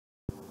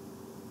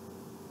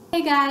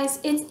Hey guys,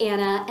 it's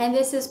Anna, and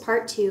this is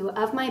part 2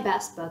 of my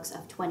best books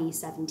of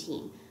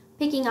 2017.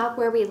 Picking up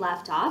where we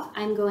left off,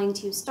 I'm going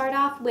to start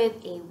off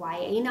with a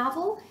YA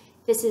novel.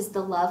 This is The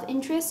Love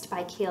Interest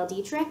by Cale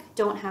Dietrich.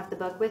 Don't have the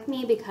book with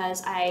me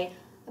because I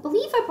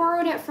believe I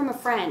borrowed it from a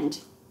friend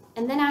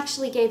and then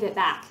actually gave it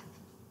back.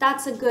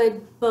 That's a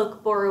good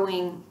book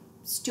borrowing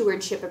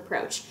stewardship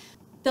approach.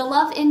 The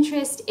Love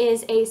Interest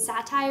is a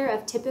satire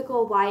of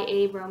typical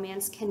YA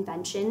romance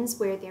conventions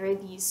where there are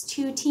these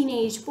two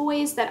teenage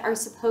boys that are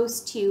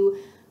supposed to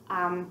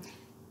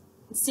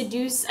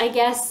seduce, I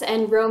guess,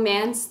 and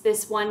romance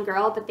this one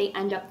girl, but they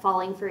end up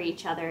falling for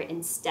each other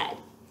instead.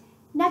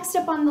 Next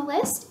up on the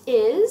list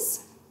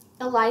is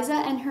Eliza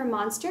and Her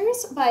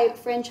Monsters by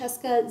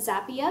Francesca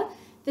Zappia.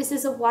 This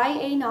is a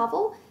YA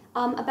novel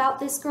about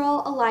this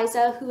girl,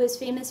 Eliza, who is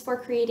famous for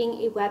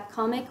creating a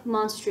webcomic,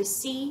 Monstrous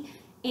Sea,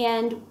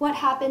 and what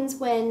happens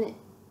when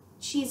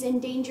she's in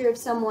danger of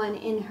someone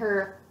in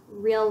her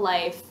real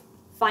life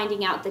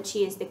finding out that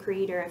she is the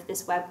creator of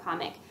this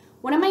webcomic.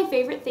 One of my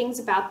favorite things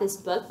about this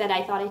book that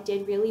I thought it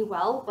did really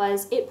well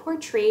was it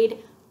portrayed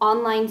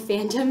online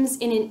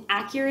fandoms in an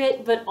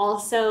accurate but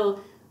also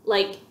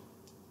like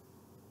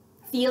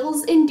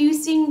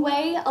feels-inducing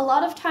way. A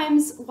lot of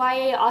times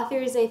YA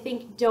authors, I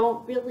think,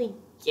 don't really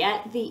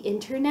get the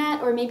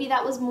internet, or maybe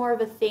that was more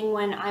of a thing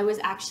when I was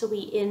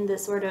actually in the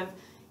sort of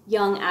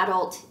young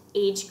adult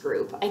age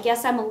group. I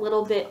guess I'm a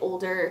little bit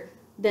older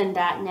than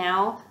that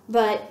now,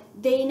 but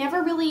they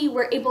never really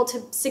were able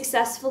to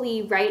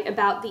successfully write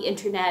about the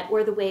internet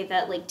or the way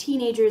that like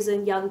teenagers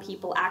and young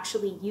people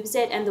actually use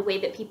it and the way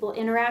that people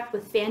interact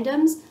with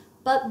fandoms.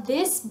 But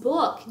this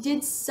book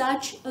did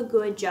such a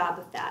good job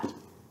of that.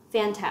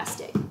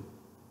 Fantastic.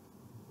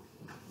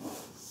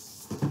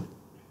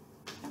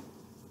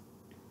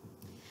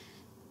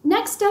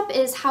 Next up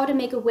is How to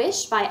Make a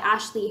Wish by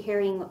Ashley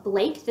Herring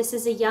Blake. This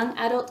is a young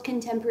adult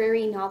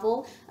contemporary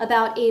novel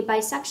about a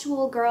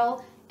bisexual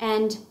girl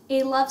and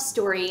a love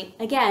story.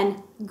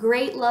 Again,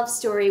 great love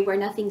story where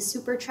nothing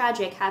super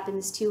tragic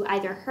happens to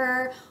either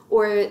her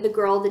or the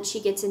girl that she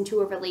gets into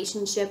a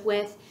relationship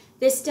with.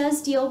 This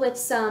does deal with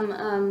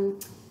some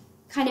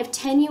kind of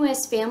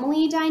tenuous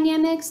family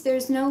dynamics.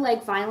 There's no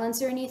like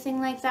violence or anything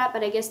like that,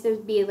 but I guess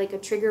there'd be like a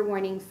trigger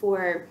warning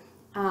for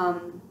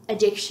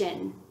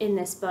addiction in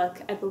this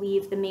book. I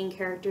believe the main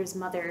character's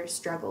mother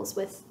struggles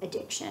with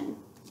addiction.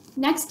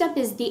 Next up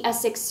is The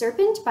Essex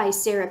Serpent by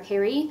Sarah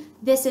Perry.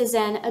 This is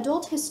an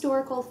adult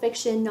historical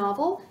fiction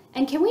novel,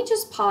 and can we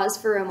just pause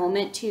for a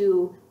moment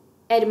to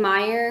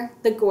admire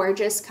the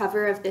gorgeous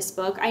cover of this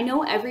book? I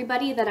know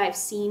everybody that I've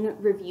seen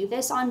review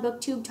this on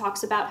BookTube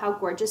talks about how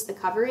gorgeous the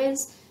cover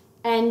is,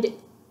 and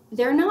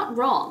they're not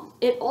wrong.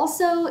 It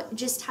also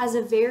just has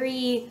a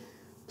very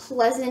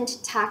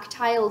pleasant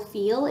tactile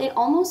feel. It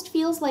almost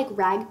feels like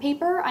rag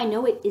paper. I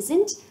know it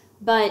isn't,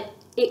 but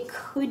it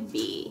could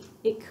be.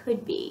 It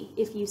could be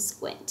if you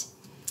squint.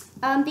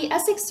 The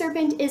Essex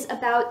Serpent is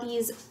about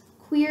these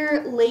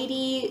queer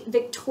lady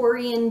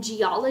Victorian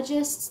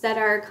geologists that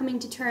are coming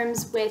to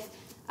terms with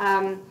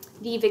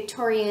the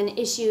Victorian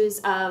issues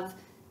of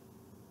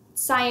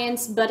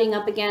science butting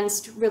up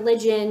against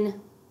religion,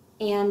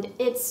 and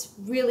it's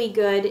really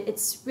good.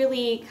 It's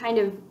really kind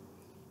of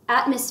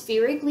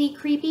atmospherically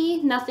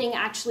creepy. Nothing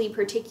actually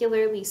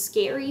particularly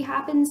scary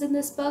happens in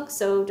this book,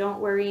 so don't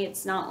worry,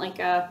 it's not like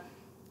a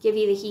give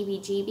you the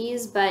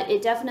heebie-jeebies, but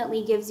it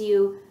definitely gives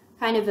you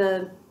kind of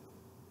a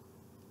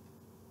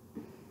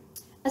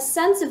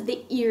sense of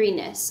the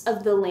eeriness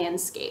of the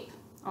landscape,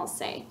 I'll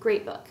say.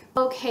 Great book.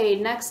 Okay,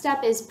 next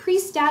up is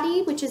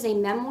Priestdaddy, which is a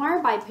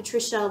memoir by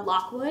Patricia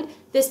Lockwood.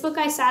 This book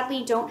I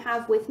sadly don't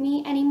have with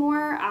me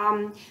anymore.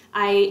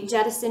 I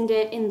jettisoned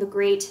it in the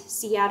great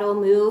Seattle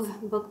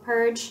move book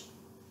purge.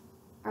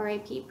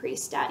 R.I.P.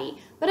 Priestdaddy.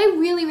 But I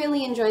really,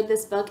 really enjoyed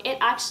this book. It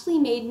actually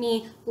made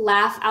me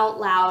laugh out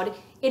loud.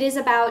 It is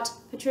about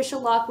Patricia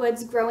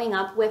Lockwood's growing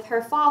up with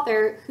her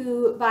father,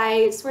 who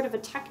by sort of a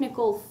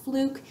technical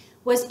fluke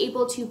was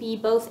able to be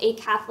both a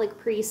Catholic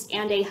priest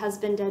and a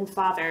husband and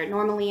father.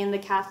 Normally in the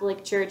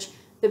Catholic Church,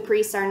 the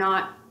priests are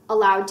not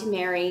allowed to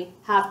marry,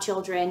 have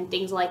children,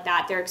 things like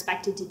that. They're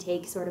expected to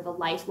take sort of a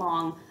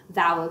lifelong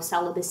vow of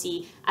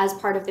celibacy as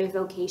part of their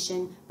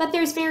vocation. But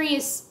there's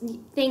various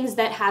things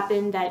that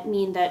happen that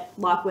mean that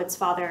Lockwood's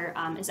father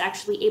is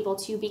actually able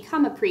to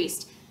become a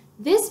priest.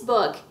 This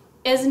book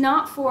is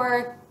not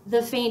for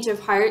the faint of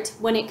heart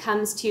when it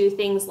comes to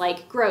things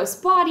like gross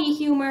body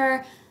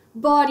humor,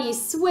 body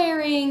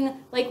swearing,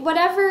 like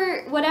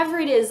whatever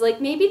it is.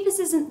 Like maybe this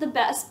isn't the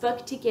best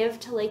book to give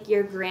to like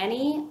your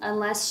granny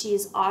unless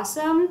she's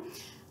awesome,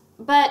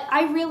 but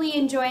I really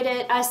enjoyed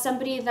it. As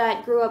somebody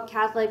that grew up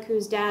Catholic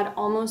whose dad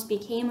almost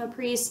became a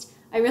priest,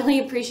 I really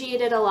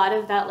appreciated a lot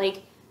of that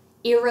like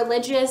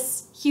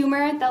irreligious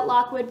humor that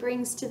Lockwood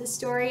brings to the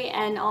story,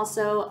 and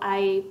also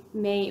I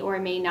may or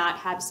may not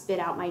have spit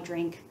out my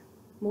drink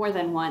more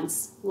than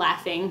once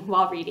laughing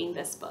while reading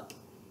this book.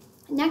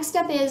 Next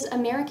up is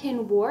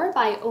American War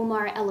by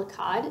Omar El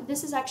Akkad.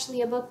 This is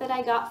actually a book that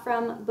I got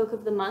from Book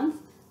of the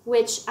Month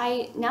which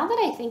now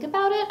that I think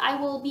about it, I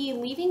will be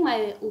leaving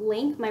my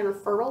link, my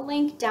referral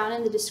link, down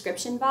in the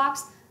description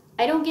box.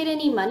 I don't get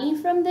any money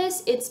from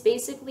this. It's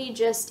basically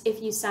just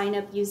if you sign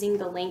up using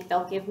the link,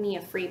 they'll give me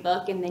a free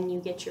book, and then you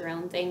get your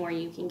own thing where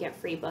you can get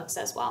free books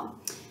as well.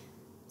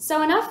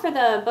 So enough for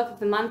the Book of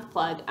the Month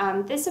plug.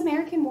 This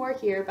American War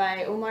Here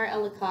by Omar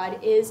El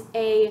Akkad is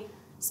a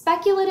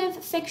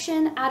speculative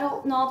fiction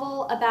adult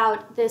novel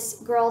about this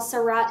girl,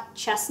 Sarat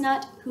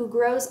Chestnut, who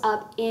grows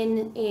up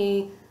in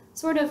a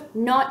sort of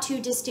not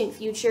too distant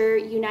future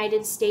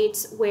United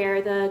States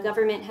where the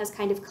government has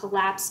kind of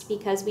collapsed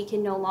because we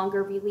can no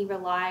longer really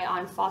rely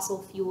on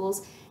fossil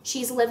fuels.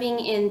 She's living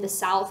in the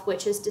South,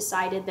 which has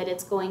decided that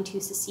it's going to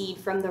secede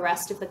from the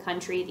rest of the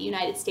country. The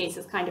United States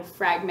is kind of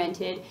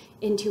fragmented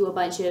into a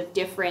bunch of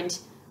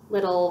different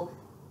little,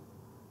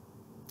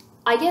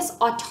 I guess,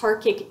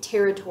 autarkic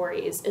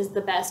territories is the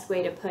best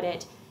way to put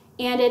it.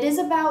 And it is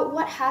about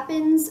what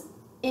happens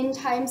in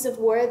times of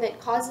war that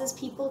causes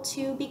people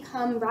to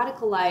become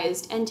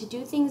radicalized and to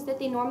do things that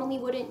they normally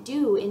wouldn't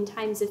do in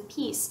times of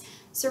peace.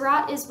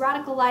 Sarat is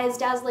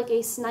radicalized as like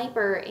a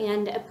sniper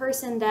and a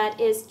person that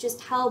is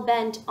just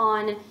hell-bent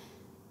on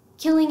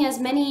killing as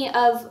many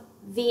of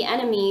the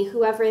enemy,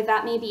 whoever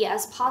that may be,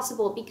 as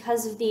possible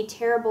because of the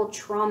terrible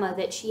trauma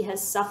that she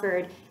has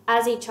suffered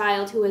as a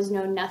child who has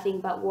known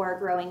nothing but war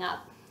growing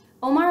up.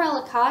 Omar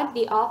El Akkad,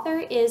 the author,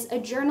 is a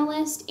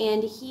journalist,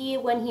 and he,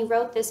 when he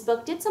wrote this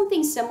book, did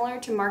something similar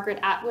to Margaret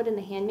Atwood in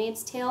The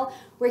Handmaid's Tale,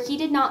 where he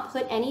did not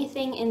put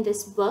anything in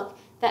this book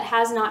that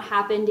has not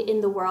happened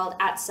in the world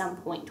at some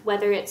point,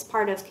 whether it's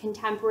part of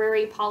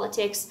contemporary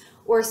politics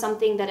or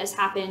something that has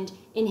happened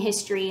in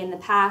history in the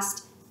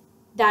past.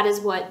 That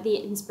is what the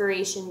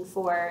inspiration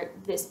for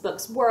this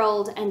book's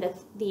world and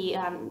the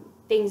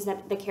things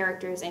that the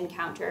characters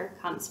encounter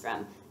comes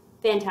from.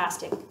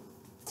 Fantastic.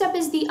 Next up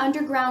is The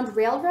Underground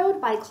Railroad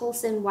by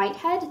Colson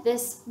Whitehead.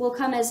 This will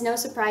come as no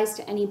surprise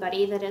to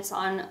anybody that it's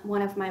on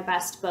one of my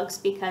best books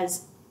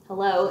because,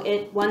 hello,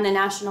 it won the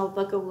National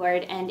Book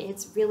Award and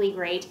it's really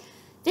great.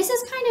 This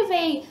is kind of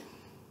a,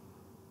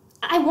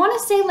 I want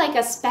to say like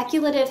a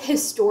speculative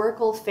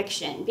historical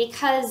fiction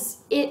because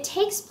it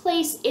takes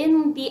place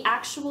in the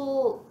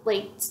actual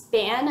like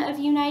span of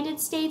United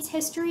States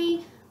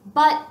history,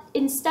 but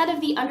instead of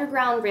the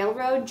Underground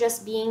Railroad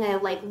just being a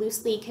like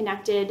loosely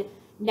connected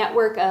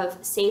network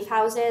of safe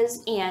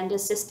houses and a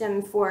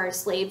system for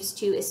slaves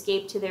to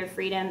escape to their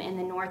freedom in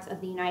the north of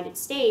the United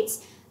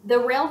States, the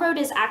railroad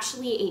is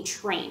actually a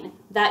train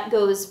that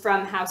goes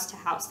from house to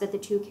house that the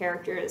two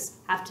characters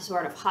have to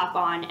sort of hop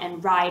on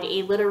and ride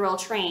a literal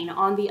train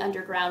on the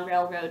Underground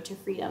Railroad to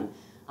freedom.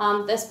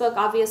 This book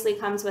obviously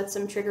comes with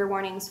some trigger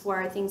warnings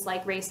for things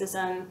like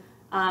racism,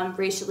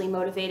 racially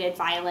motivated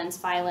violence,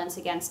 violence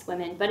against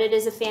women, but it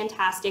is a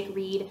fantastic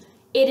read.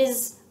 It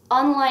is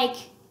unlike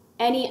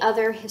any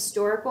other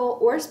historical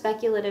or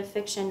speculative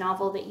fiction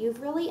novel that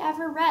you've really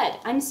ever read.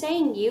 I'm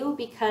saying you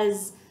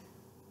because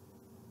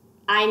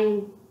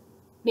I'm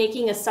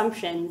making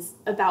assumptions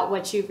about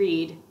what you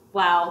read.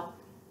 Wow.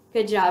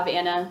 Good job,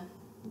 Anna.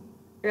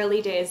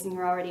 Early days and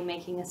you're already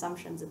making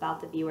assumptions about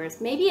the viewers.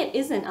 Maybe it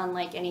isn't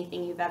unlike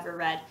anything you've ever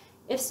read.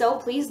 If so,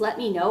 please let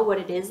me know what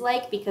it is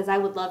like because I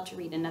would love to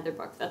read another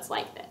book that's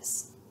like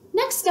this.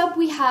 Next up,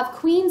 we have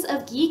Queens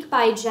of Geek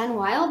by Jen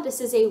Wilde.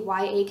 This is a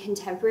YA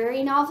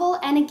contemporary novel,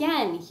 and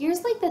again,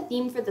 here's like the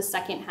theme for the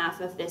second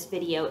half of this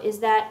video, is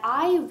that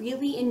I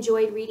really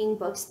enjoyed reading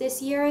books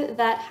this year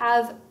that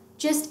have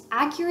just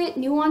accurate,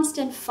 nuanced,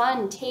 and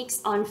fun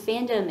takes on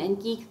fandom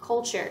and geek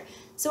culture.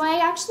 So I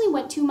actually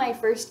went to my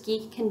first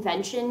geek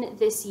convention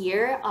this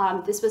year.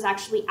 This was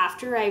actually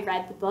after I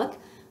read the book,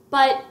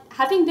 but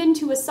having been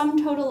to a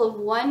sum total of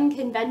one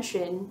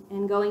convention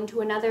and going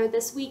to another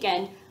this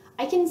weekend,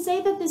 I can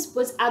say that this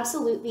was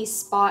absolutely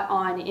spot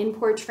on in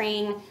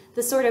portraying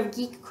the sort of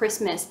geek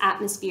Christmas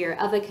atmosphere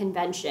of a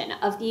convention,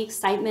 of the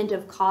excitement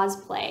of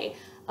cosplay,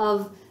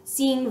 of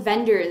seeing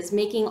vendors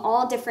making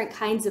all different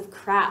kinds of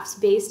crafts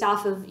based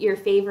off of your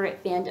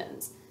favorite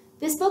fandoms.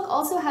 This book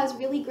also has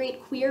really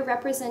great queer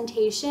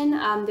representation.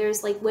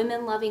 There's like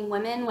women loving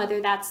women,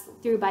 whether that's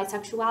through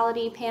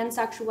bisexuality,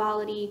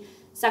 pansexuality,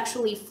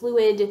 sexually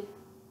fluid,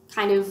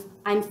 kind of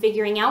I'm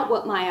figuring out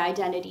what my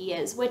identity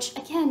is, which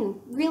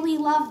again, really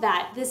love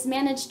that. This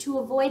managed to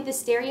avoid the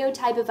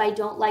stereotype of I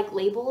don't like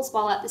labels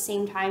while at the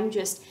same time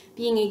just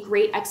being a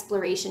great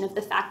exploration of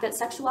the fact that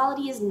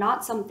sexuality is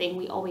not something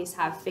we always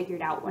have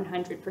figured out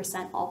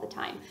 100% all the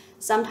time.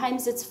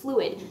 Sometimes it's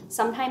fluid,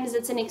 sometimes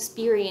it's an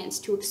experience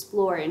to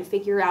explore and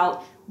figure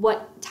out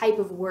what type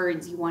of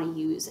words you want to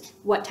use,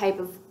 what type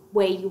of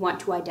way you want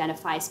to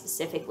identify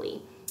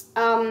specifically.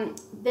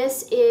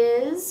 This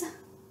is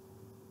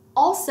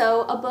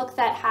also a book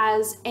that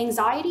has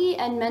anxiety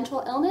and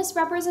mental illness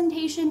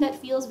representation that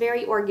feels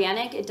very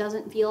organic. It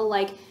doesn't feel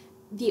like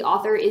the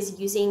author is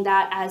using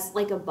that as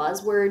like a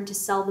buzzword to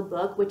sell the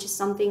book, which is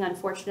something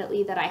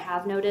unfortunately that I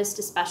have noticed,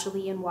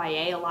 especially in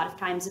YA. A lot of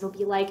times it'll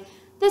be like,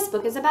 this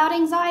book is about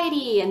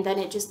anxiety, and then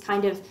it just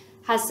kind of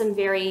has some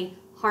very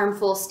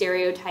harmful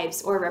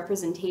stereotypes or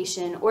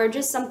representation, or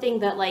just something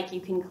that like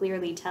you can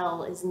clearly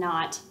tell is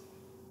not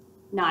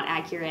not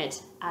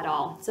accurate at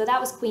all. So that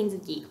was Queens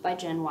of Geek by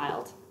Jen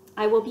Wilde.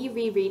 I will be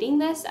rereading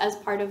this as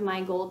part of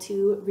my goal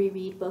to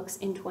reread books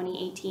in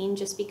 2018,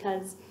 just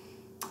because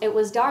it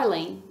was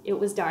darling. It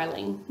was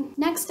darling.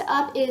 Next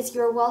up is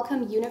Your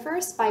Welcome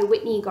Universe by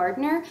Whitney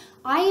Gardner.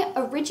 I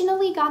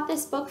originally got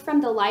this book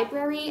from the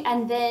library,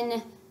 and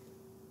then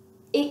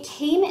it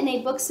came in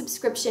a book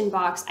subscription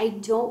box. I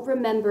don't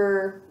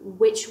remember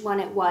which one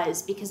it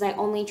was because I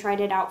only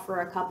tried it out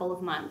for a couple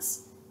of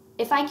months.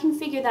 If I can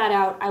figure that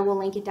out, I will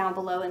link it down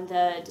below in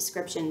the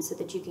description so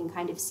that you can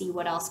kind of see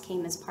what else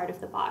came as part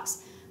of the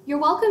box. Your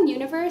Welcome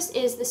Universe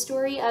is the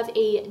story of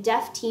a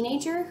deaf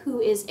teenager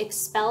who is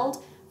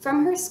expelled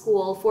from her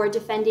school for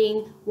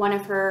defending one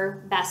of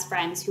her best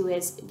friends who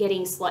is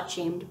getting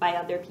slut-shamed by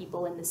other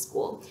people in the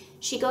school.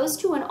 She goes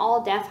to an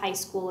all-deaf high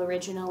school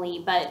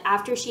originally, but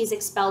after she's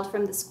expelled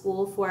from the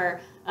school for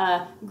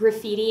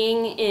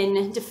graffitiing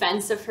in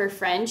defense of her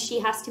friend, she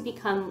has to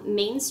become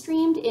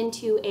mainstreamed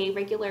into a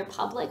regular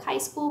public high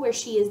school where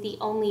she is the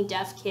only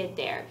deaf kid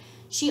there.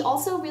 She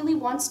also really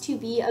wants to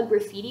be a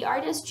graffiti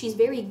artist. She's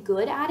very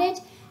good at it.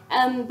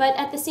 But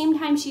at the same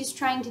time she's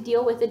trying to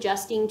deal with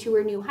adjusting to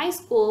her new high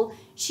school,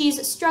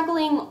 she's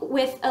struggling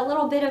with a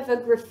little bit of a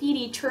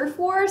graffiti turf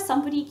war.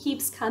 Somebody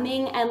keeps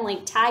coming and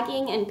like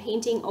tagging and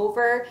painting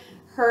over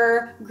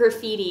her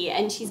graffiti,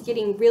 and she's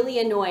getting really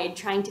annoyed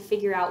trying to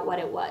figure out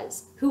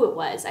who it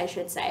was, I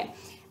should say.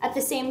 At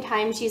the same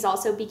time, she's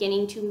also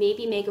beginning to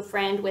maybe make a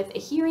friend with a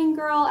hearing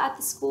girl at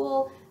the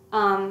school.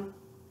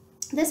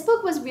 This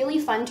book was really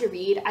fun to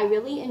read. I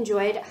really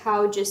enjoyed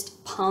how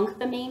just punk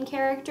the main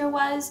character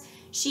was.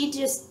 She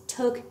just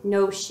took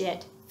no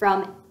shit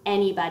from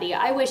anybody.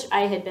 I wish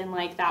I had been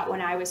like that when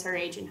I was her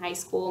age in high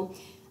school.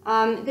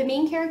 The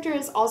main character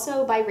is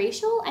also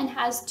biracial and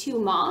has two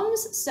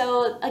moms.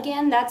 So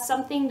again, that's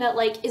something that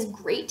like is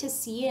great to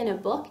see in a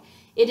book.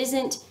 It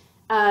isn't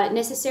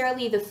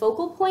necessarily the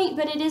focal point,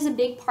 but it is a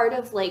big part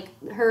of like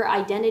her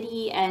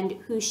identity and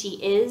who she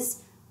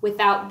is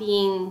without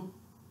being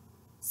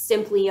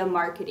simply a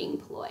marketing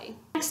ploy.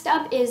 Next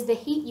up is The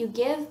Hate You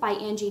Give by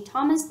Angie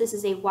Thomas. This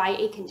is a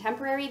YA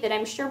contemporary that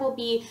I'm sure will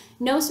be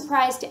no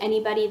surprise to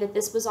anybody that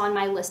this was on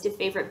my list of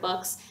favorite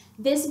books.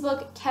 This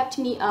book kept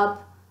me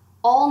up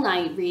all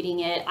night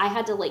reading it. I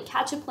had to like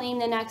catch a plane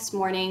the next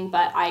morning,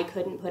 but I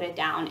couldn't put it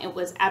down. It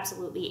was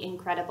absolutely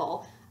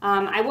incredible.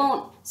 I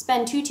won't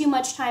spend too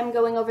much time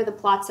going over the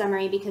plot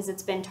summary because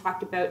it's been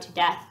talked about to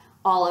death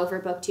all over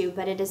BookTube,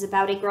 but it is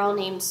about a girl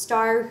named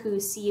Star who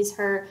sees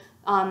her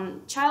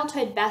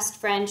childhood best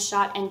friend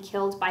shot and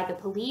killed by the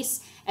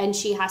police, and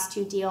she has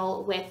to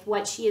deal with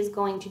what she is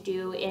going to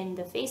do in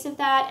the face of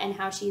that and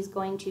how she's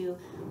going to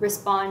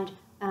respond.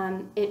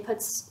 It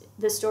puts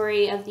the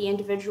story of the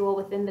individual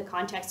within the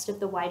context of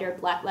the wider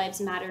Black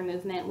Lives Matter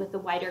movement with the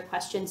wider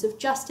questions of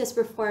justice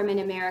reform in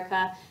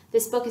America.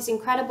 This book is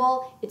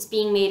incredible. It's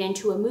being made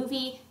into a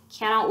movie.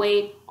 Cannot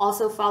wait.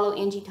 Also follow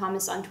Angie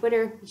Thomas on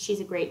Twitter. She's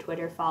a great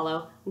Twitter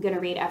follow. I'm going to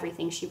read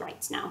everything she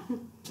writes now.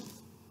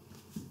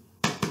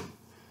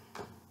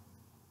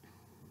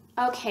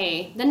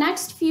 Okay, the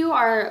next few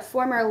are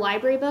former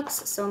library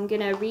books, so I'm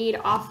going to read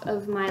off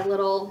of my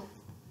little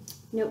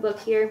notebook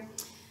here.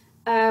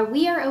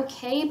 We Are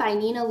Okay by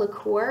Nina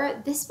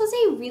LaCour. This was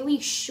a really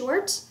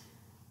short,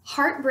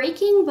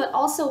 heartbreaking, but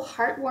also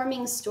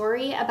heartwarming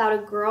story about a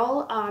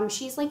girl.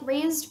 She's like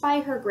raised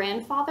by her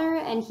grandfather,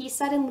 and he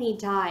suddenly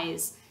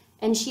dies.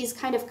 And she's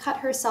kind of cut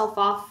herself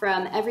off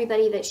from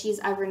everybody that she's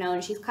ever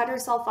known. She's cut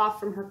herself off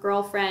from her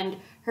girlfriend,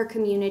 her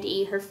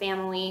community, her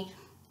family.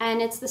 And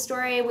it's the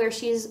story where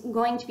she's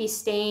going to be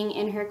staying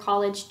in her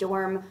college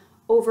dorm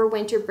over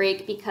winter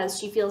break because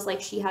she feels like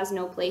she has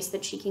no place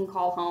that she can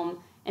call home.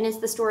 And it's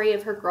the story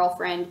of her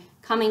girlfriend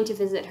coming to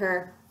visit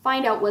her,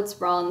 find out what's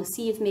wrong,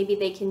 see if maybe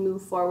they can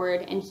move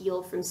forward and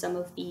heal from some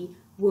of the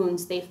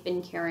wounds they've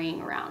been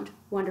carrying around.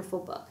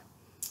 Wonderful book.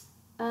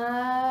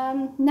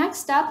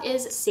 Next up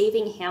is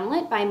Saving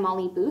Hamlet by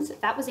Molly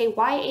Booth. That was a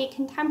YA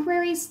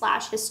contemporary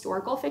 /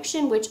 historical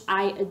fiction, which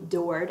I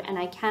adored, and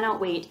I cannot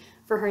wait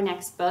for her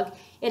next book.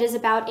 It is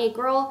about a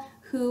girl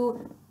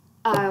who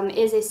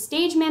is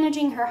stage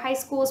managing her high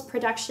school's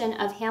production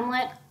of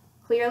Hamlet.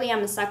 Clearly,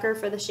 I'm a sucker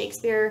for the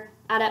Shakespeare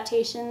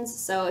adaptations,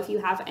 so if you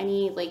have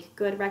any like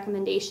good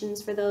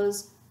recommendations for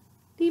those,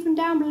 leave them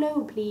down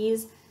below,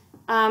 please.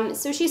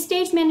 So she's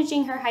stage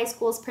managing her high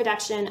school's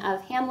production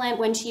of Hamlet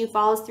when she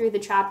falls through the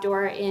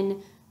trapdoor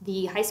in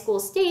the high school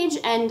stage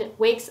and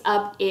wakes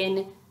up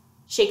in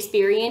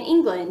Shakespearean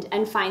England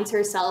and finds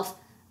herself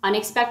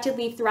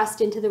unexpectedly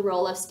thrust into the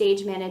role of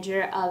stage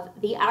manager of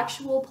the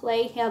actual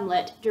play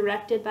Hamlet,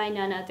 directed by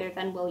none other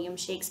than William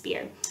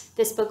Shakespeare.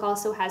 This book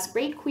also has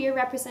great queer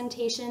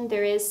representation.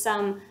 There is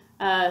some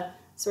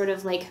sort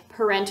of like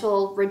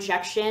parental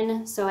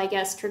rejection, so I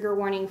guess trigger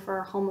warning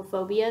for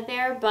homophobia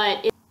there,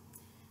 but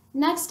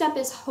Next up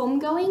is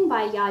Homegoing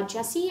by Ya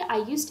Jessie. I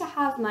used to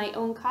have my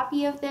own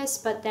copy of this,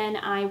 but then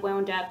I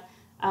wound up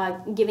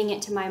giving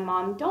it to my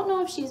mom. Don't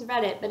know if she's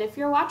read it, but if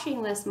you're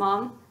watching this,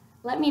 Mom,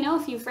 let me know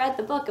if you've read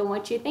the book and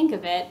what you think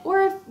of it.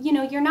 Or if, you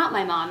know, you're not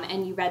my mom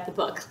and you read the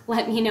book,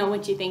 let me know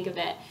what you think of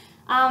it.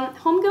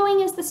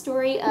 Homegoing is the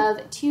story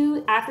of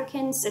two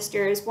African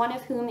sisters, one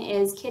of whom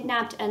is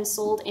kidnapped and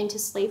sold into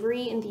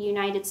slavery in the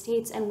United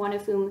States, and one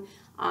of whom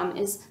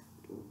is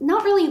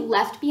not really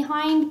left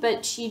behind,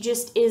 but she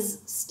just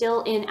is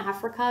still in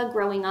Africa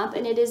growing up,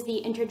 and it is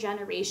the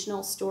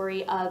intergenerational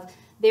story of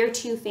their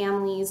two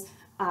families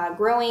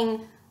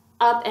growing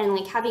up and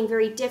like having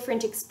very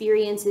different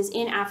experiences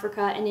in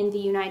Africa and in the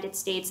United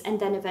States, and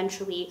then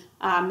eventually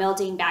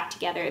melding back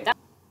together.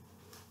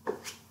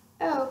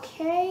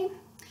 Okay.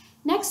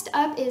 Next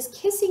up is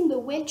Kissing the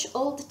Witch,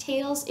 Old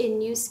Tales in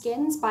New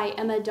Skins by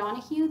Emma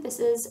Donoghue. This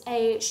is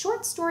a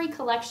short story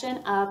collection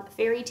of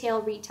fairy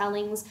tale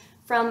retellings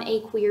from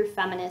a queer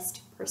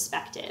feminist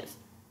perspective.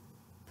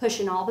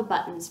 Pushing all the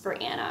buttons for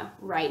Anna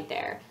right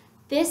there.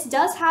 This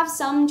does have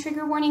some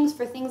trigger warnings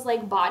for things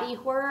like body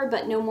horror,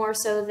 but no more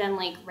so than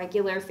like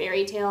regular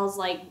fairy tales,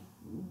 like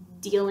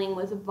dealing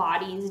with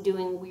bodies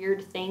doing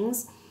weird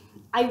things.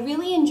 I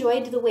really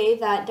enjoyed the way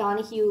that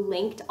Donoghue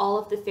linked all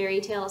of the fairy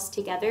tales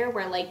together,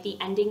 where like the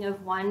ending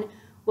of one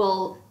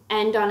will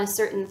end on a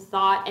certain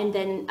thought, and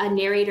then a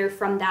narrator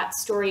from that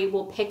story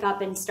will pick up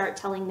and start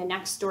telling the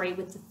next story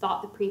with the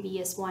thought the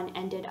previous one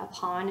ended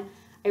upon.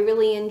 I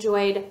really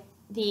enjoyed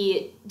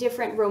the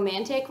different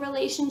romantic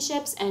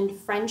relationships and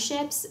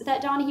friendships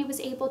that Donoghue was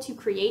able to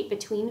create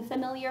between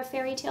familiar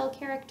fairy tale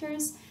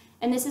characters,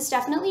 and this is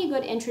definitely a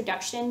good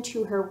introduction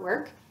to her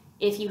work.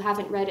 If you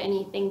haven't read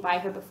anything by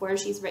her before,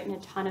 she's written a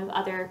ton of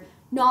other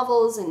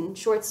novels and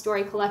short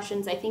story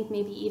collections, I think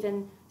maybe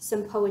even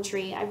some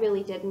poetry. I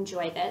really did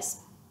enjoy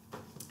this.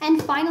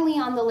 And finally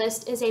on the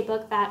list is a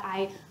book that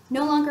I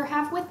no longer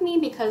have with me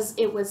because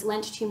it was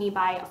lent to me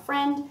by a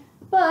friend,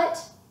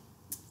 but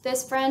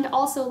this friend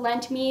also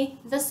lent me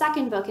the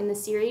second book in the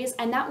series,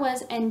 and that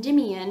was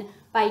Endymion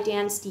by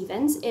Dan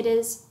Stevens. It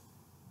is,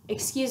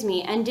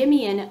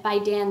 Endymion by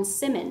Dan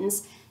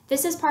Simmons.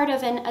 This is part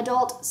of an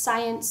adult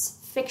science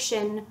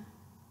fiction.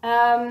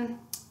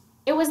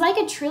 It was like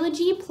a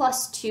trilogy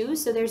plus two,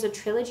 so there's a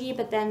trilogy,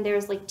 but then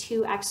there's like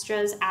two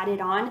extras added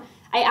on.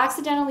 I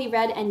accidentally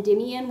read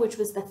Endymion, which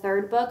was the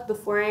third book,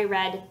 before I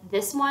read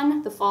this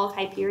one, The Fall of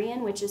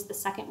Hyperion, which is the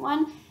second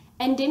one.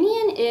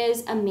 Endymion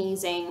is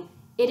amazing.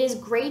 It is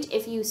great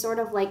if you sort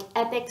of like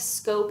epic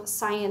scope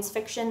science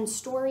fiction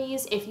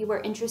stories, if you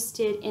are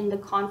interested in the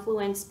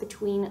confluence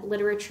between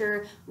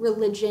literature,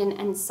 religion,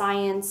 and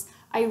science.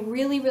 I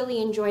really,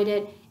 really enjoyed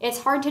it. It's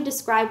hard to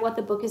describe what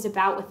the book is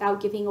about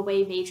without giving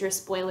away major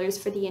spoilers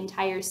for the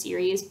entire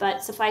series,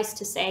 but suffice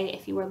to say,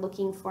 if you are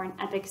looking for an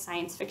epic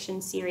science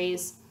fiction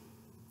series,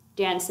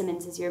 Dan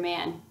Simmons is your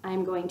man.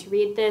 I'm going to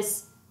read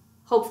this.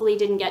 Hopefully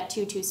didn't get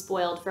too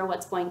spoiled for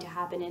what's going to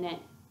happen in it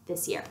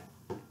this year.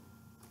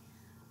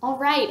 All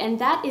right, and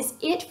that is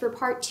it for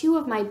part 2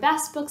 of my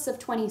best books of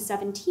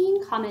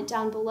 2017. Comment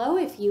down below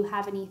if you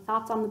have any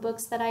thoughts on the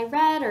books that I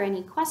read or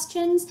any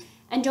questions.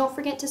 And don't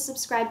forget to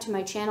subscribe to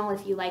my channel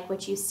if you like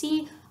what you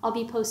see. I'll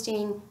be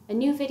posting a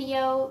new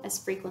video as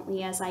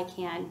frequently as I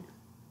can.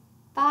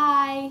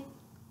 Bye!